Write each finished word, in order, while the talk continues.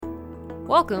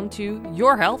Welcome to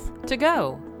Your Health to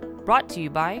Go, brought to you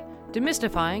by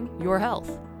Demystifying Your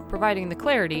Health, providing the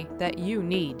clarity that you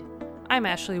need. I'm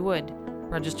Ashley Wood,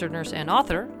 registered nurse and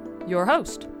author, your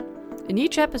host. In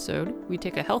each episode, we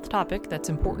take a health topic that's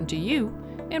important to you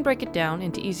and break it down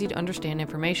into easy-to-understand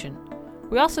information.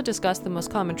 We also discuss the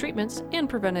most common treatments and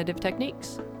preventative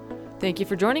techniques. Thank you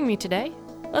for joining me today.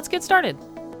 Let's get started.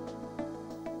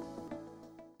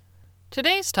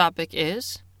 Today's topic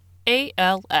is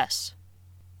ALS.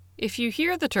 If you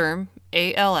hear the term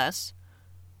ALS,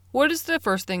 what is the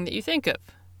first thing that you think of?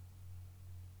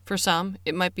 For some,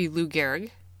 it might be Lou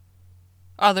Gehrig.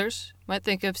 Others might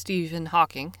think of Stephen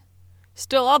Hawking.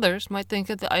 Still others might think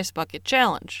of the Ice Bucket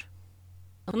Challenge.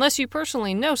 Unless you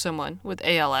personally know someone with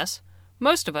ALS,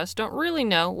 most of us don't really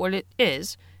know what it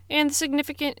is and the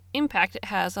significant impact it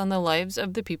has on the lives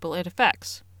of the people it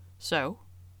affects. So,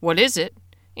 what is it,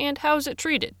 and how is it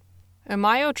treated?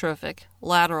 Amyotrophic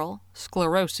lateral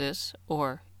sclerosis,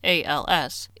 or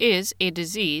ALS, is a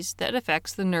disease that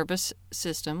affects the nervous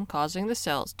system, causing the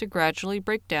cells to gradually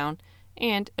break down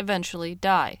and eventually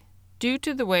die. Due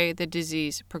to the way the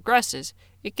disease progresses,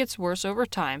 it gets worse over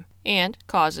time and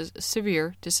causes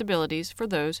severe disabilities for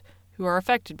those who are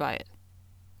affected by it.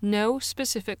 No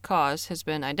specific cause has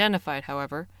been identified,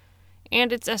 however,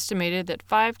 and it's estimated that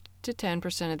 5 to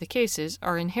 10% of the cases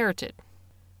are inherited.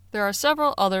 There are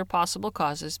several other possible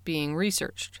causes being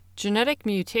researched. Genetic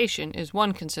mutation is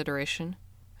one consideration.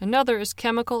 Another is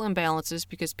chemical imbalances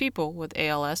because people with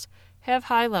ALS have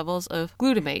high levels of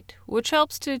glutamate, which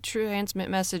helps to transmit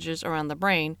messages around the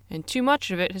brain, and too much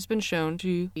of it has been shown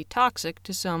to be toxic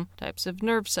to some types of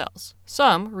nerve cells.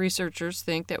 Some researchers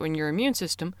think that when your immune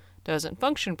system doesn't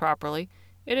function properly,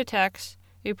 it attacks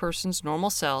a person's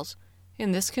normal cells,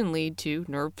 and this can lead to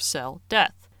nerve cell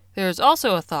death. There is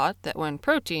also a thought that when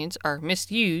proteins are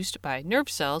misused by nerve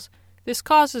cells, this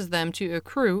causes them to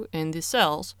accrue in the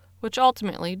cells, which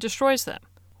ultimately destroys them.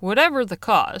 Whatever the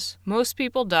cause, most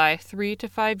people die 3 to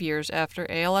 5 years after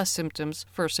ALS symptoms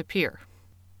first appear.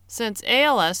 Since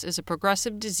ALS is a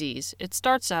progressive disease, it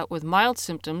starts out with mild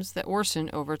symptoms that worsen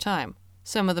over time.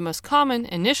 Some of the most common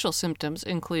initial symptoms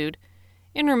include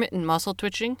intermittent muscle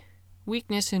twitching,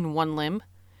 weakness in one limb,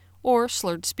 or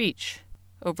slurred speech.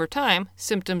 Over time,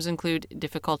 symptoms include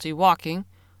difficulty walking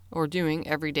or doing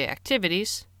everyday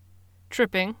activities,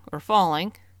 tripping or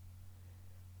falling,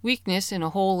 weakness in a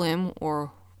whole limb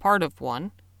or part of one,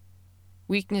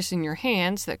 weakness in your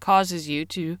hands that causes you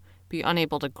to be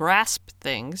unable to grasp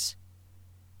things,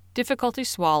 difficulty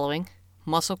swallowing,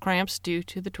 muscle cramps due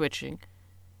to the twitching,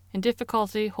 and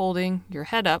difficulty holding your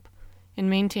head up and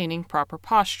maintaining proper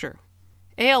posture.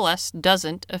 ALS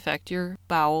doesn't affect your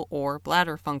bowel or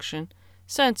bladder function,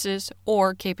 senses,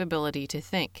 or capability to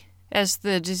think. As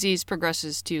the disease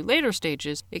progresses to later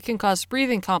stages, it can cause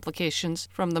breathing complications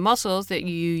from the muscles that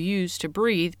you use to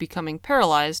breathe becoming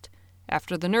paralyzed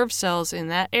after the nerve cells in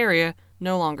that area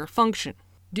no longer function.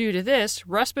 Due to this,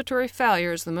 respiratory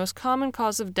failure is the most common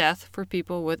cause of death for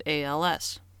people with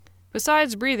ALS.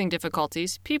 Besides breathing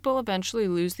difficulties, people eventually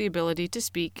lose the ability to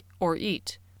speak or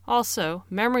eat. Also,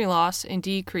 memory loss and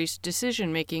decreased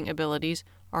decision-making abilities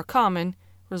are common,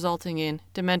 resulting in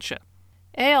dementia.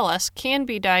 ALS can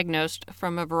be diagnosed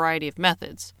from a variety of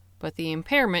methods, but the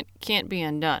impairment can't be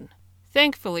undone.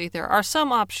 Thankfully, there are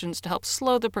some options to help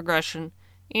slow the progression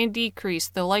and decrease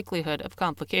the likelihood of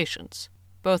complications.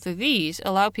 Both of these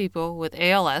allow people with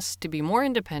ALS to be more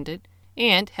independent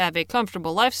and have a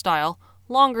comfortable lifestyle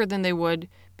longer than they would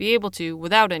be able to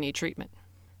without any treatment.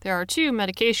 There are 2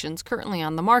 medications currently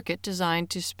on the market designed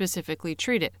to specifically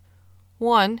treat it.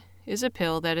 One is a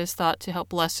pill that is thought to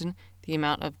help lessen the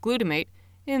amount of glutamate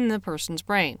in the person's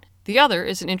brain. The other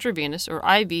is an intravenous or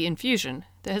IV infusion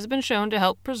that has been shown to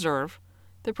help preserve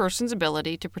the person's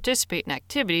ability to participate in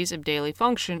activities of daily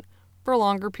function for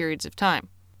longer periods of time.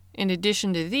 In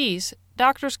addition to these,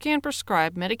 doctors can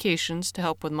prescribe medications to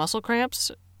help with muscle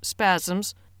cramps,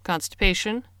 spasms,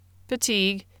 constipation,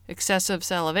 fatigue, excessive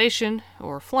salivation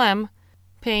or phlegm,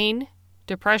 pain,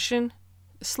 depression,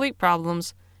 sleep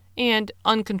problems, and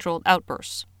uncontrolled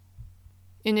outbursts.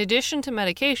 In addition to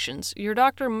medications, your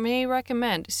doctor may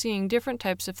recommend seeing different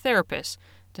types of therapists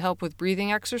to help with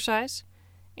breathing exercise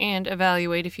and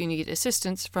evaluate if you need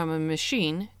assistance from a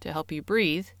machine to help you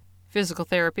breathe, physical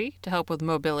therapy to help with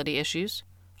mobility issues,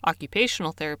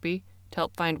 occupational therapy to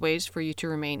help find ways for you to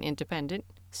remain independent,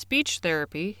 speech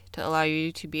therapy to allow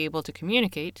you to be able to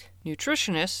communicate,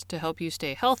 nutritionists to help you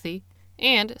stay healthy,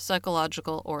 and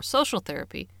psychological or social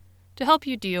therapy to help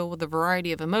you deal with a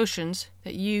variety of emotions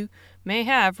that you may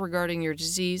have regarding your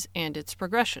disease and its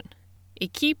progression. A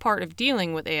key part of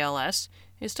dealing with ALS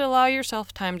is to allow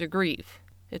yourself time to grieve.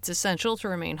 It's essential to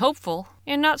remain hopeful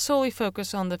and not solely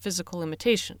focus on the physical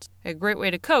limitations. A great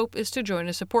way to cope is to join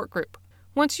a support group.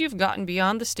 Once you've gotten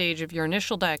beyond the stage of your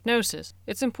initial diagnosis,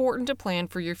 it's important to plan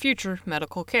for your future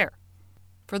medical care.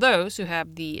 For those who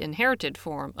have the inherited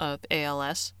form of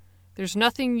ALS, there's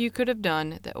nothing you could have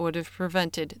done that would have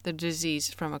prevented the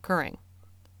disease from occurring.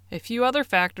 A few other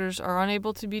factors are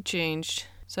unable to be changed,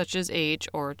 such as age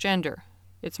or gender.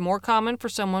 It's more common for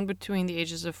someone between the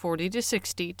ages of 40 to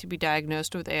 60 to be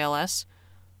diagnosed with ALS.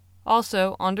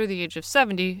 Also, under the age of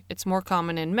 70, it's more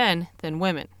common in men than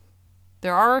women.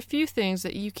 There are a few things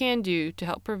that you can do to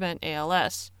help prevent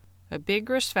ALS. A big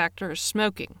risk factor is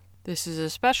smoking. This is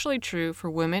especially true for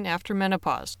women after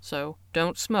menopause, so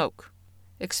don't smoke.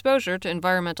 Exposure to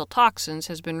environmental toxins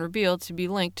has been revealed to be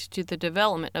linked to the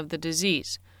development of the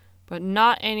disease, but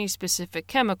not any specific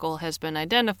chemical has been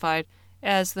identified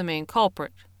as the main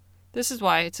culprit. This is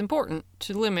why it's important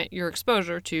to limit your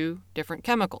exposure to different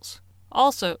chemicals.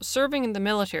 Also, serving in the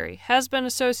military has been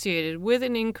associated with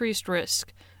an increased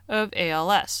risk of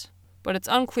ALS, but it's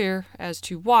unclear as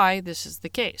to why this is the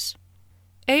case.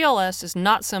 ALS is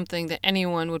not something that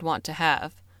anyone would want to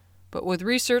have, but with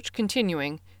research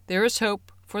continuing, there is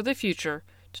hope for the future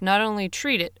to not only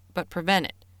treat it, but prevent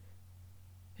it.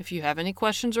 If you have any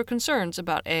questions or concerns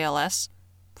about ALS,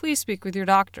 please speak with your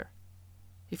doctor.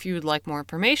 If you would like more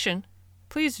information,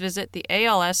 please visit the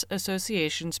ALS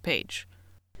Association's page.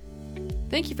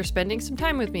 Thank you for spending some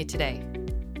time with me today.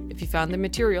 If you found the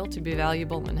material to be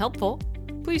valuable and helpful,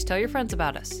 please tell your friends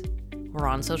about us. We're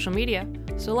on social media,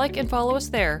 so like and follow us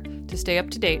there to stay up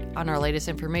to date on our latest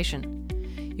information.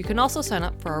 You can also sign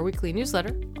up for our weekly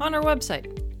newsletter on our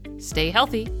website. Stay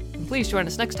healthy, and please join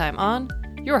us next time on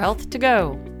Your Health to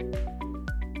Go.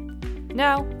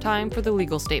 Now, time for the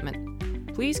legal statement.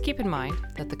 Please keep in mind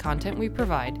that the content we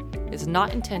provide is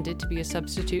not intended to be a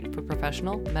substitute for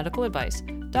professional medical advice,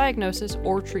 diagnosis,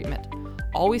 or treatment.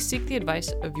 Always seek the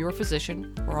advice of your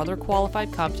physician or other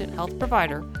qualified competent health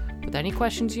provider with any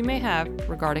questions you may have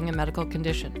regarding a medical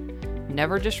condition.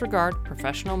 Never disregard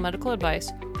professional medical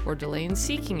advice or delay in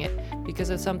seeking it because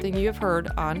of something you have heard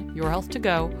on Your Health to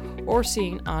Go or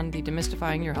seen on the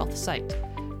Demystifying Your Health site.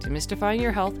 Demystifying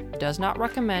Your Health does not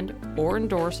recommend or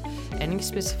endorse any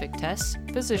specific tests,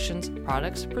 physicians,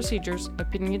 products, procedures,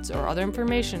 opinions, or other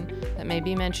information that may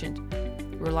be mentioned.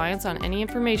 Reliance on any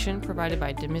information provided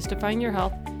by Demystifying Your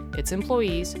Health, its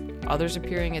employees, others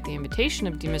appearing at the invitation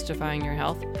of Demystifying Your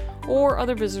Health, or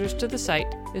other visitors to the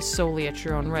site is solely at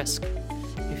your own risk.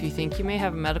 If you think you may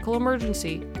have a medical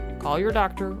emergency, call your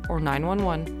doctor or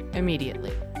 911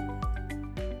 immediately.